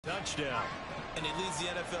Touchdown.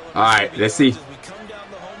 All right, let's see.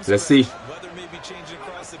 Let's see. Weather may be changing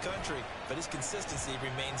across the country, but his consistency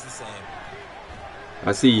remains the same.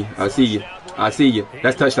 I see you. I see you. I see you.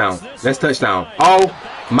 That's touchdown. That's touchdown. Oh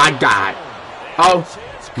my God. Oh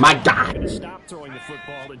my God. Stop throwing the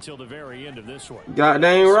football until the very end of this one. God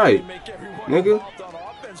dang right, nigga.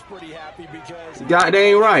 God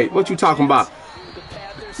dang right. What you talking about?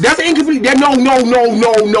 That's incomplete. That no.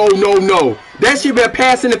 That should be a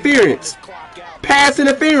pass interference. Pass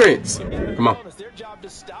interference. Come on.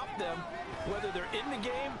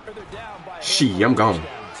 Shit, I'm gone.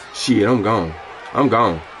 Shit, I'm gone. I'm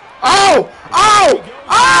gone. Oh! Oh!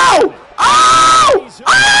 Oh! Oh!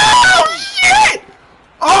 Oh! Shit!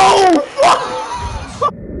 Oh!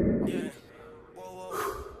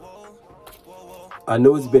 I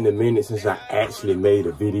know it's been a minute since I actually made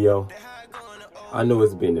a video. I know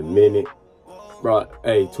it's been a minute. Bro,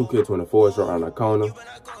 hey, 2K24 is right around the corner.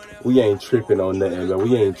 We ain't tripping on nothing, man.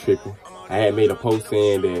 We ain't tripping. I had made a post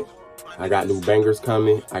saying that I got new bangers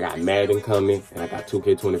coming, I got Madden coming, and I got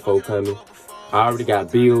 2K24 coming. I already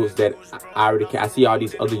got builds that I see all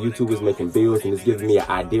these other YouTubers making builds, and it's giving me an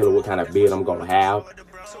idea of what kind of build I'm gonna have.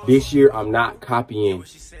 This year, I'm not copying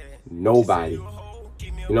nobody. You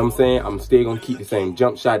know what I'm saying? I'm still gonna keep the same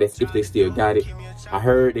jump shot as if they still got it. I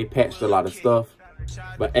heard they patched a lot of stuff,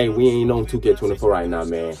 but hey, we ain't on 2K24 right now,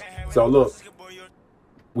 man. So look,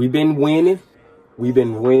 we've been winning. We've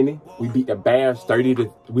been winning. We beat the Bears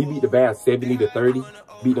 70-30.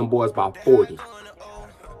 Beat them boys by 40.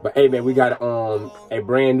 But hey, man, we got a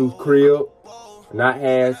brand new crib. Nat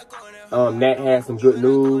has some good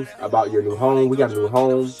news about your new home. We got a new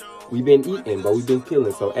home. We've been eating, but we've been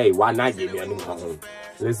killing. So hey, why not get me a new home?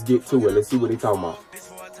 Let's get to it. Let's see what they talking about.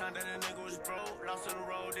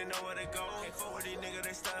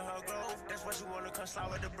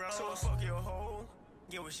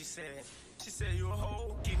 Get what she said. She said you a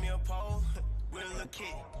hoe, give me a pole with a little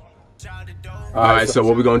kid. Alright, so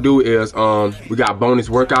what we're gonna do is we got bonus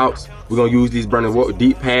workouts. We're gonna use these burning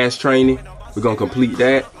deep pass training. We're gonna complete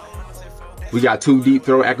that. We got 2 deep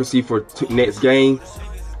throw accuracy for next game.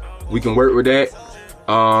 We can work with that.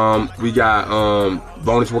 We got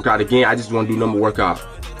bonus workout again. I just want to do number workout.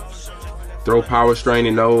 Throw power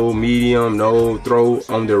training, no medium, no throw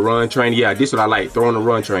on the run training. Yeah, this is what I like. Throw on the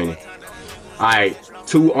run training. Alright,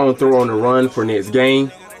 2 on throw on the run for next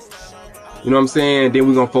game. You know what I'm saying? Then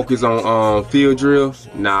we're gonna focus on field drill.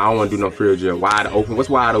 Nah, I don't wanna do no field drill. Wide open. What's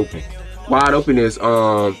wide open? Wide open is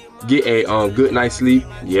get a good night's sleep.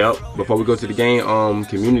 Yep. Before we go to the game,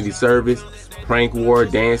 community service, prank war,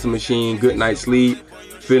 dancing machine, good night's sleep,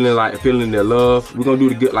 feeling their love. We're gonna do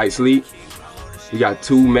the good night sleep. We got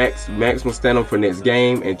 2 maximum stand up for next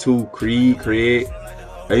game and 2 Craig.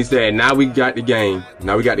 Like you said, now we got the game.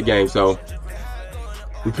 So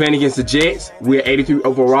we playing against the Jets. We're 83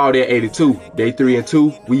 overall. They're 82. They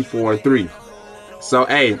 3-2. We 4-3. So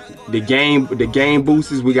hey, the game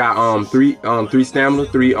boosters. We got 3 stamina,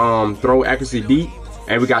 3 throw accuracy deep,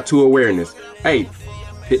 and we got 2 awareness. Hey,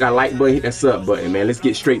 hit that like button, hit that sub button, man. Let's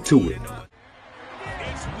get straight to it.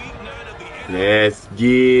 Let's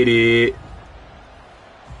get it.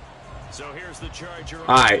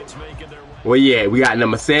 All right. Well, yeah, we got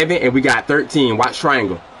number 7 and we got 13. Watch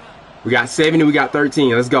triangle. We got 7 and we got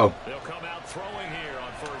 13. Let's go.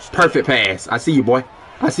 Perfect pass. I see you, boy.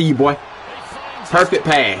 I see you, boy. Perfect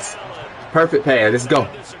pass. Perfect pass. Let's go.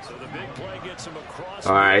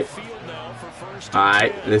 All right. All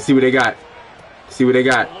right. Let's see what they got. See what they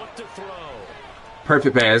got.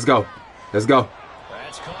 Perfect pass. Let's go. Let's go.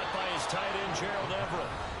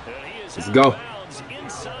 Let's go.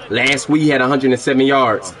 Last week he had 107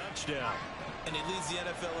 yards.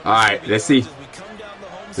 All right. Let's see.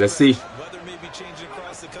 Let's see. Weather may be changing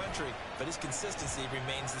across the country, but his consistency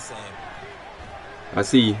remains the same. I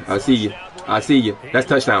see you. I see you. I see you. That's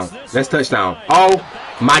touchdown. That's touchdown. Oh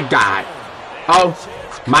my God. Oh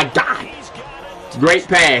my God. Great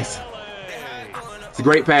pass. It's a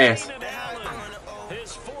great pass.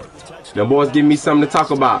 The boys giving me something to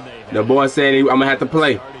talk about. The boys saying I'm gonna have to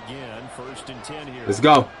play. Let's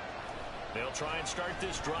go.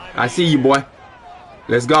 I see you, boy.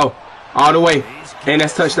 Let's go. All the way. And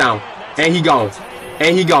that's touchdown. And he gone.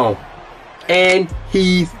 And he gone. And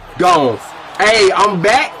he's gone. Hey, I'm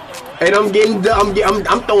back. And I'm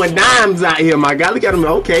throwing dimes out here, my guy. Look at him.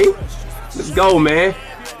 Okay. Let's go, man.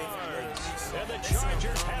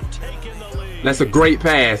 That's a great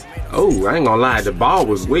pass. Oh, I ain't gonna lie. The ball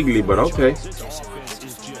was wiggly, but okay.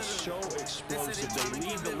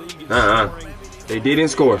 They didn't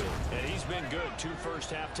score.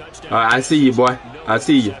 I see you, boy. I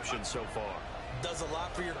see you.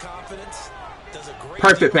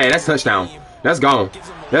 Perfect pass. That's touchdown. That's gone.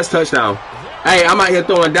 That's touchdown. Hey, I'm out here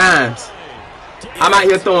throwing dimes. I'm out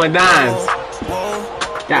here throwing dimes.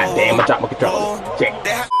 God damn, I dropped my controller. Check.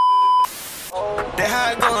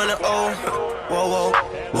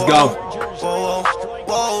 Let's go.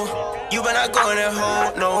 You better not go in that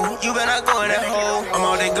hole. No, you better not go in that hole. I'm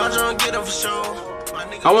all that gun trying to get up for sure.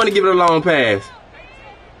 I want to give it a long pass.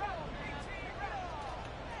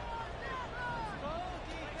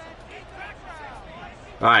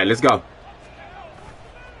 All right, let's go.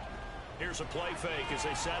 Here's a play fake as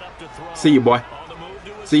they set up to throw. See you, boy.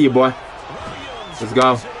 See you, boy. Let's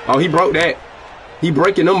go. Oh, he broke that. He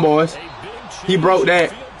breaking them, boys. He broke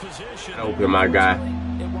that. Open, my guy.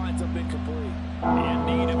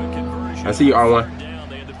 I see you, R1.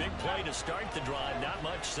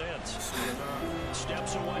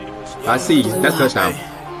 I see you. That's touchdown.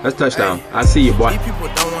 That's touchdown. I see you, boy. People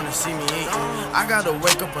don't want to see me eat. I gotta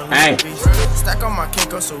wake up and hey, stack on my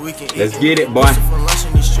cake so we can eat. Let's get it, boy.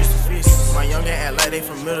 My youngin' act like they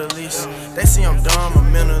from Middle East. They see I'm dumb,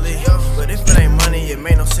 I'm mentally. But if it ain't money, it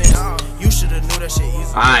make no sense. You should've knew that shit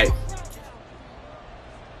easy. Alright.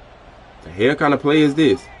 The hell kind of play is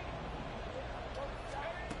this?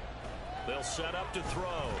 They'll set up to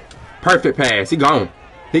throw. Perfect pass. He gone.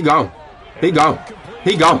 He gone. He gone.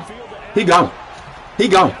 He gone. He gone. He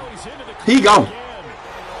gone. He gone.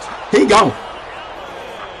 He gone.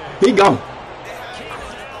 He gone.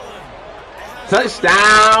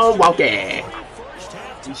 Touchdown, walking.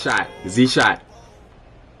 Z shot. Z shot.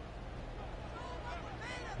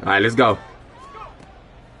 All right, let's go.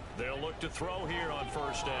 They'll look to throw here on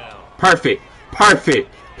first down. Perfect. Perfect.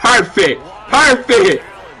 Perfect. Perfect.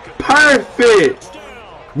 Perfect.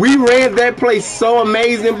 We ran that play so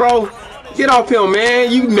amazing, bro. Get off him,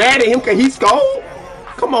 man. You mad at him because he scored?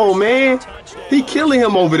 Come on, man. He killing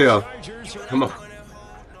him over there. Come on.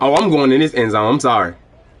 Oh, I'm going in this end zone. I'm sorry.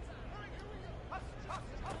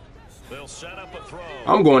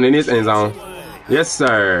 I'm going in this end zone. Yes,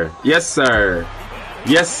 sir. Yes, sir.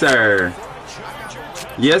 Yes, sir.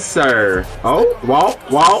 Yes, sir. Oh, walk.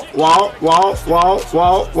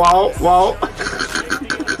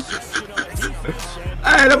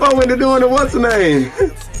 Hey, that boy went to doing the what's the name?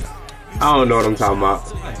 I don't know what I'm talking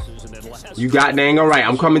about. You got dang all right.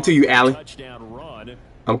 I'm coming to you, Allen.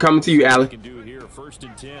 I'm coming to you, Allen.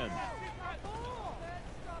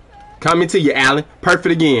 Coming to you, Allen.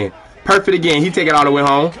 Perfect again. Perfect again. He take it all the way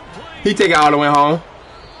home. He take it all the way home.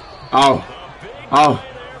 Oh. Oh.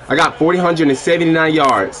 I got 479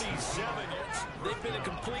 yards.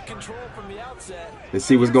 Let's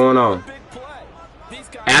see what's going on.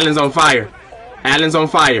 Allen's on fire. Allen's on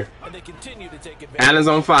fire. Allen's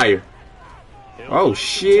on fire. Oh,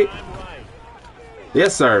 shit.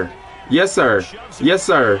 Yes, sir. Yes, sir. Yes,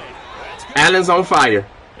 sir. Allen's on fire.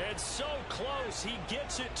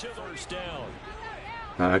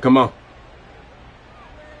 Come on.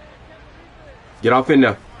 Get off in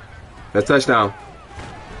there. That's touchdown.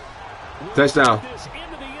 Touchdown.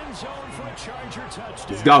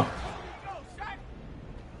 Let's go. All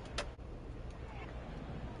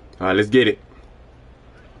right, let's get it.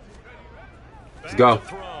 Let's go.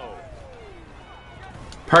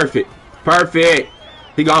 Perfect. Perfect.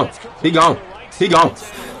 He gone. He gone. He gone.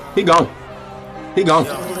 He gone. He gone.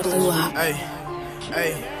 Hey.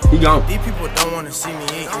 Hey. He gone. These people don't want to see me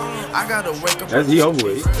eat. I gotta wake up. That's he over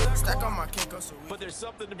with. Stack on my cake. But there's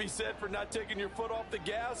something to be said for not taking your foot off the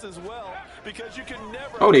gas as well, because you can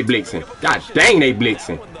never. Oh, they blitzing. God dang, they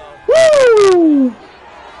blitzing. Woo!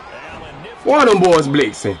 One of them boys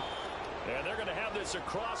blitzing. And they're gonna have this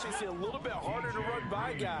across. You see a little bit harder to run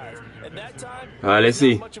by guys, and that time. Let's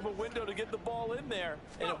see. Much of a window to get the ball in there,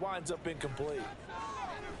 and it winds up incomplete.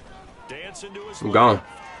 I'm gone.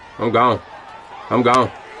 I'm gone. I'm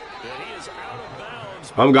gone.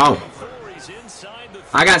 I'm gone.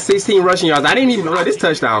 I got 16 rushing yards. I didn't even run this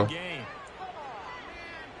touchdown.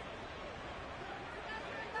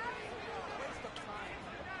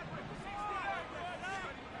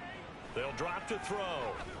 They'll drop to throw.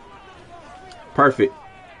 Perfect.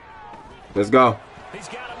 Let's go. He's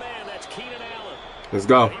got a man. That's Keenan Allen. Let's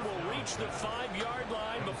go. He will reach the 5-yard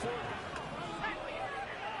line before.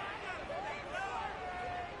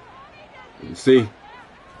 Let's see.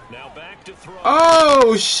 Now back to throw.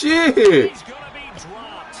 Oh shit!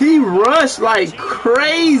 He rushed like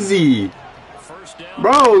crazy.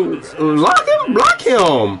 Bro, lock him, block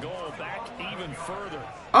him.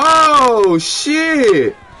 Oh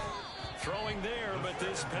shit!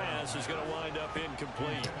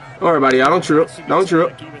 Don't worry about it, y'all. Don't trip. Don't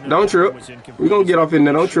trip. Don't trip. We're gonna get off in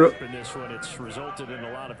there. Don't trip. In this one, it's resulted in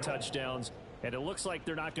a lot of touchdowns And it looks like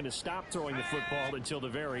they're not going to stop throwing the football until the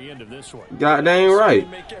very end of this one. God dang right,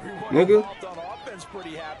 nigga.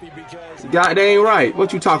 God dang right.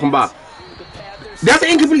 What you talking about? That's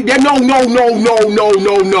incomplete. That no.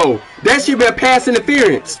 That should be a pass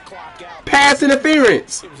interference. Pass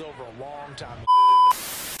interference. It was over a long time.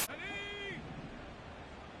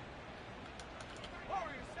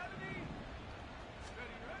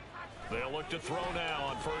 They'll look to throw now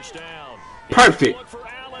on first down. Perfect.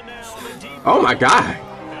 Oh my God.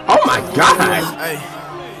 Oh my God.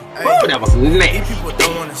 Oh, that was nasty. People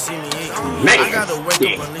don't want to see me eat. Nasty. I gotta wake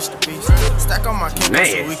up and list the piece. Stack on my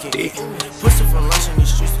campus so we can eat. Pussy for lunch in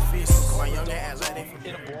these streets to feast. My young athletic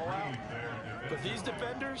In a blowout. But these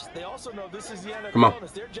defenders, they also know this is the NFL. Come on.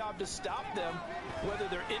 It's their job to stop them, whether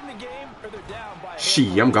they're in the game or they're down by a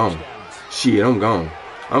Shit, I'm gone. Shit, I'm gone.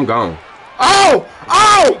 I'm gone. Oh!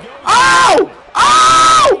 Oh! Oh!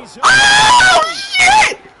 Oh! Oh!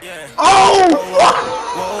 Shit! Oh!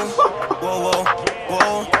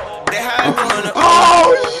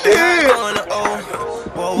 Oh shit!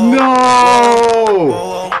 No!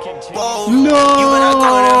 No!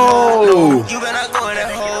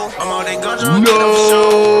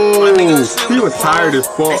 No! He was tired as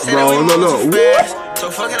fuck, bro. Look. What?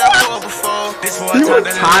 He was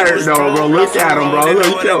tired though, bro. Look at him, bro.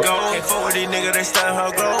 Look, yo.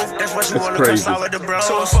 That's crazy.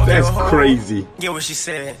 That's crazy. Get what she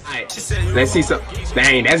said. Let's see some.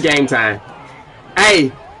 Dang, that's game time.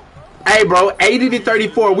 Hey, bro.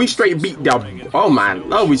 80-34. We straight beat them. Oh my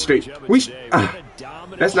lord, we straight.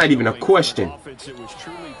 That's not even a question.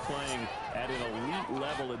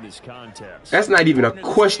 That's not even a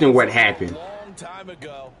question. What happened? long time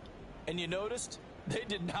ago. And you noticed they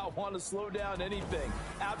did not want to slow down anything.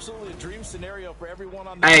 Absolutely a dream scenario for everyone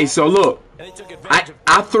on the Hey, so look,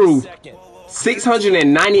 I threw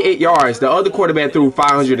 698 yards. The other quarterback threw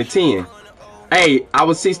 510. Hey, I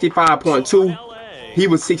was 65.2. He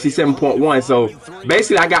was 67.1. So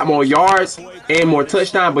basically, I got more yards and more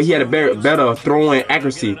touchdowns, but he had a better throwing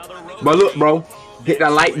accuracy. But look, bro, hit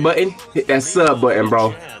that like button, hit that sub button,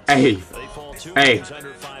 bro. Hey,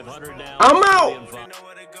 I'm out.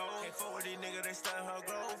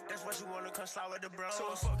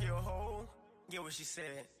 Get what she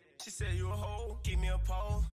said. She said you a hoe, give me a pole.